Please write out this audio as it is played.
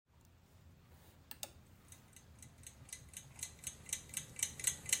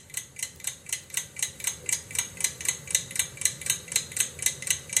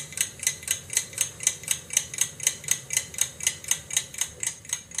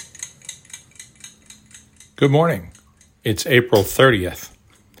Good morning. It's April 30th.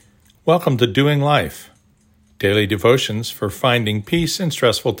 Welcome to Doing Life, daily devotions for finding peace in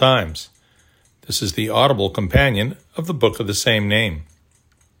stressful times. This is the audible companion of the book of the same name.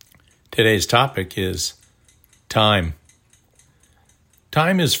 Today's topic is time.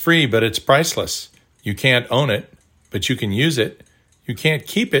 Time is free, but it's priceless. You can't own it, but you can use it. You can't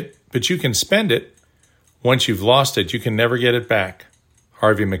keep it, but you can spend it. Once you've lost it, you can never get it back.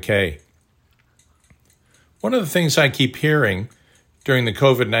 Harvey Mackay. One of the things I keep hearing during the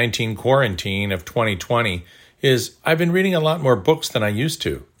COVID-19 quarantine of 2020 is I've been reading a lot more books than I used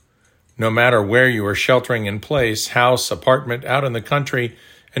to. No matter where you are sheltering in place, house, apartment, out in the country,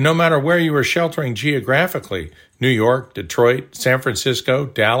 and no matter where you are sheltering geographically, New York, Detroit, San Francisco,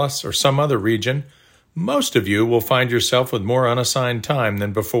 Dallas, or some other region, most of you will find yourself with more unassigned time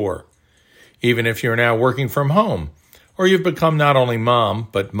than before. Even if you're now working from home, or you've become not only mom,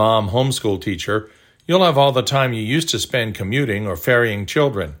 but mom homeschool teacher, you'll have all the time you used to spend commuting or ferrying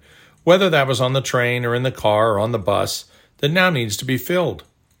children, whether that was on the train or in the car or on the bus, that now needs to be filled.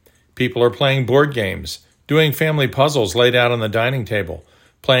 People are playing board games, doing family puzzles laid out on the dining table,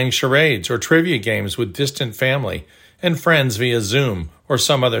 playing charades or trivia games with distant family and friends via Zoom or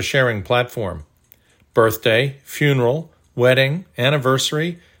some other sharing platform. Birthday, funeral, wedding,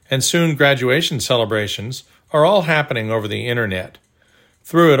 anniversary, and soon graduation celebrations are all happening over the internet.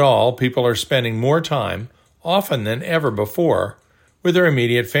 Through it all, people are spending more time, often than ever before, with their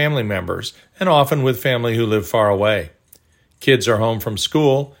immediate family members, and often with family who live far away. Kids are home from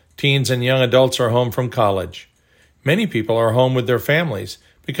school, teens and young adults are home from college. Many people are home with their families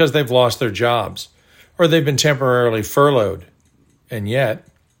because they've lost their jobs, or they've been temporarily furloughed. And yet,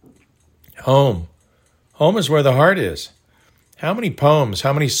 home. Home is where the heart is. How many poems,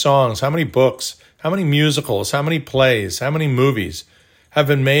 how many songs, how many books, how many musicals, how many plays, how many movies have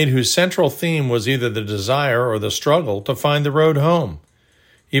been made whose central theme was either the desire or the struggle to find the road home.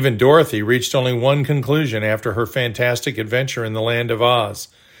 Even Dorothy reached only one conclusion after her fantastic adventure in the land of Oz.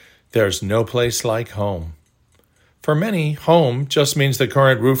 There's no place like home. For many, home just means the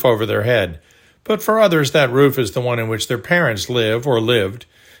current roof over their head, but for others that roof is the one in which their parents live or lived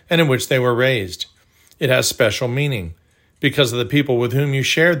and in which they were raised. It has special meaning because of the people with whom you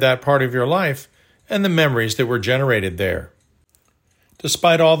shared that part of your life and the memories that were generated there.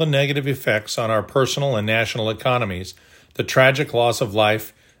 Despite all the negative effects on our personal and national economies, the tragic loss of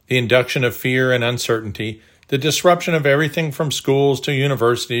life, the induction of fear and uncertainty, the disruption of everything from schools to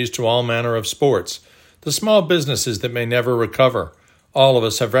universities to all manner of sports, the small businesses that may never recover, all of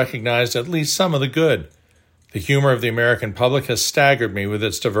us have recognized at least some of the good. The humor of the American public has staggered me with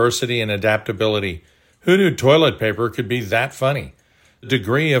its diversity and adaptability. Who knew toilet paper could be that funny? The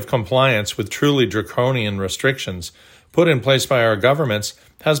degree of compliance with truly draconian restrictions put in place by our governments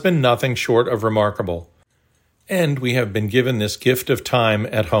has been nothing short of remarkable. And we have been given this gift of time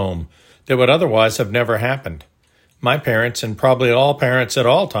at home that would otherwise have never happened. My parents, and probably all parents at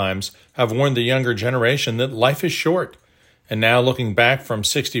all times, have warned the younger generation that life is short. And now looking back from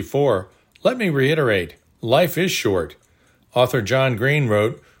 64, let me reiterate, life is short. Author John Green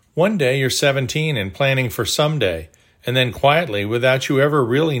wrote, "One day you're 17 and planning for someday, and then quietly, without you ever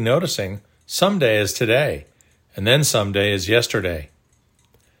really noticing, someday is today. And then someday is yesterday."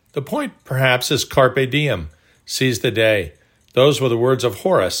 The point, perhaps, is carpe diem, seize the day. Those were the words of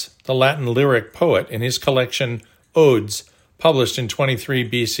Horace, the Latin lyric poet, in his collection Odes, published in 23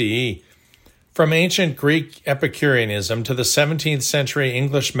 BCE. From ancient Greek Epicureanism to the 17th century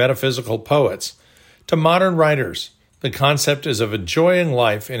English metaphysical poets, to modern writers, the concept is of enjoying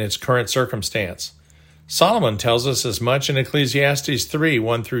life in its current circumstance. Solomon tells us as much in Ecclesiastes 3,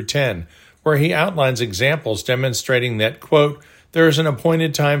 1 through 10, where he outlines examples demonstrating that, quote, "there is an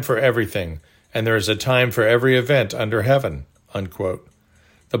appointed time for everything, and there is a time for every event under heaven," unquote.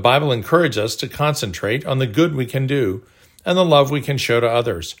 The Bible encourages us to concentrate on the good we can do and the love we can show to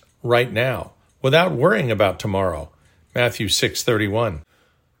others right now, without worrying about tomorrow. Matthew 6:31.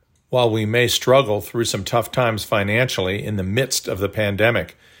 While we may struggle through some tough times financially in the midst of the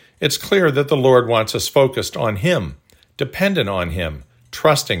pandemic, it's clear that the Lord wants us focused on Him, dependent on Him,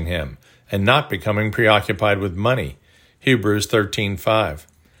 trusting Him, and not becoming preoccupied with money. Hebrews 13:5.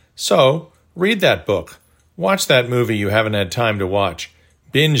 So, read that book. Watch that movie you haven't had time to watch.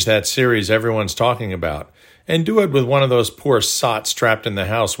 Binge that series everyone's talking about. And do it with one of those poor sots trapped in the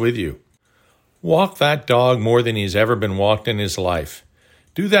house with you. Walk that dog more than he's ever been walked in his life.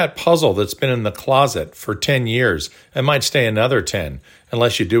 Do that puzzle that's been in the closet for 10 years and might stay another 10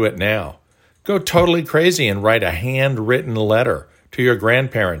 unless you do it now. Go totally crazy and write a handwritten letter to your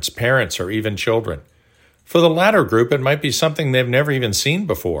grandparents, parents, or even children. For the latter group, it might be something they've never even seen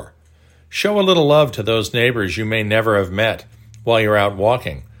before. Show a little love to those neighbors you may never have met while you're out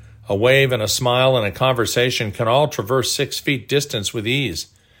walking. A wave and a smile and a conversation can all traverse 6 feet distance with ease.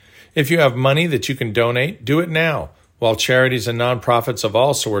 If you have money that you can donate, do it now, while charities and nonprofits of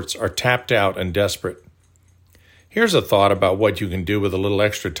all sorts are tapped out and desperate. Here's a thought about what you can do with a little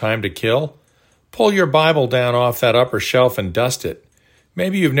extra time to kill. Pull your Bible down off that upper shelf and dust it.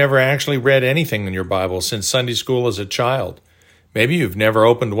 Maybe you've never actually read anything in your Bible since Sunday school as a child. Maybe you've never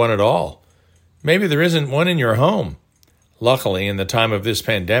opened one at all. Maybe there isn't one in your home. Luckily, in the time of this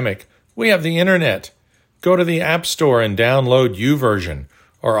pandemic, we have the internet. Go to the App Store and download YouVersion,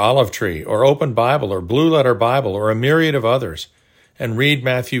 or Olive Tree, or Open Bible, or Blue Letter Bible, or a myriad of others, and read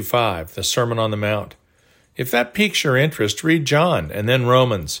Matthew 5, the Sermon on the Mount. If that piques your interest, read John, and then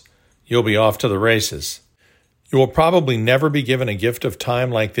Romans. You'll be off to the races. You will probably never be given a gift of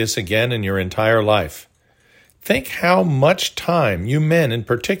time like this again in your entire life. Think how much time you men in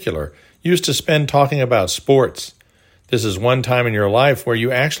particular used to spend talking about sports. This is one time in your life where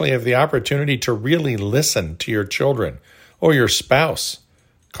you actually have the opportunity to really listen to your children or your spouse.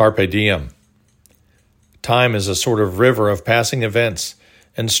 Carpe diem. Time is a sort of river of passing events,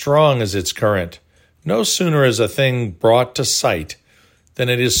 and strong is its current. No sooner is a thing brought to sight than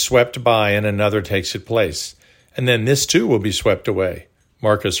it is swept by and another takes its place, and then this too will be swept away.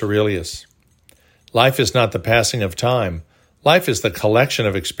 Marcus Aurelius. Life is not the passing of time. Life is the collection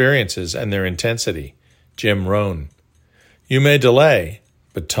of experiences and their intensity. Jim Rohn. You may delay,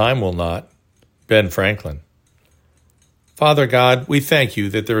 but time will not. Ben Franklin. Father God, we thank you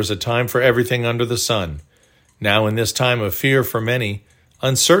that there is a time for everything under the sun. Now in this time of fear for many,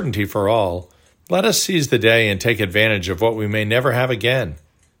 uncertainty for all, let us seize the day and take advantage of what we may never have again,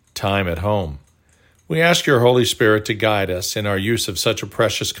 time at home. We ask your Holy Spirit to guide us in our use of such a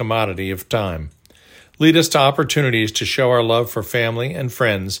precious commodity of time. Lead us to opportunities to show our love for family and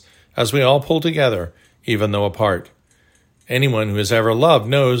friends as we all pull together, even though apart. Anyone who has ever loved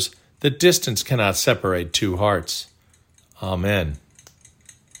knows that distance cannot separate two hearts. Amen.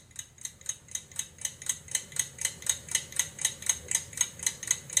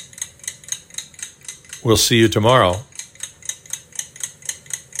 We'll see you tomorrow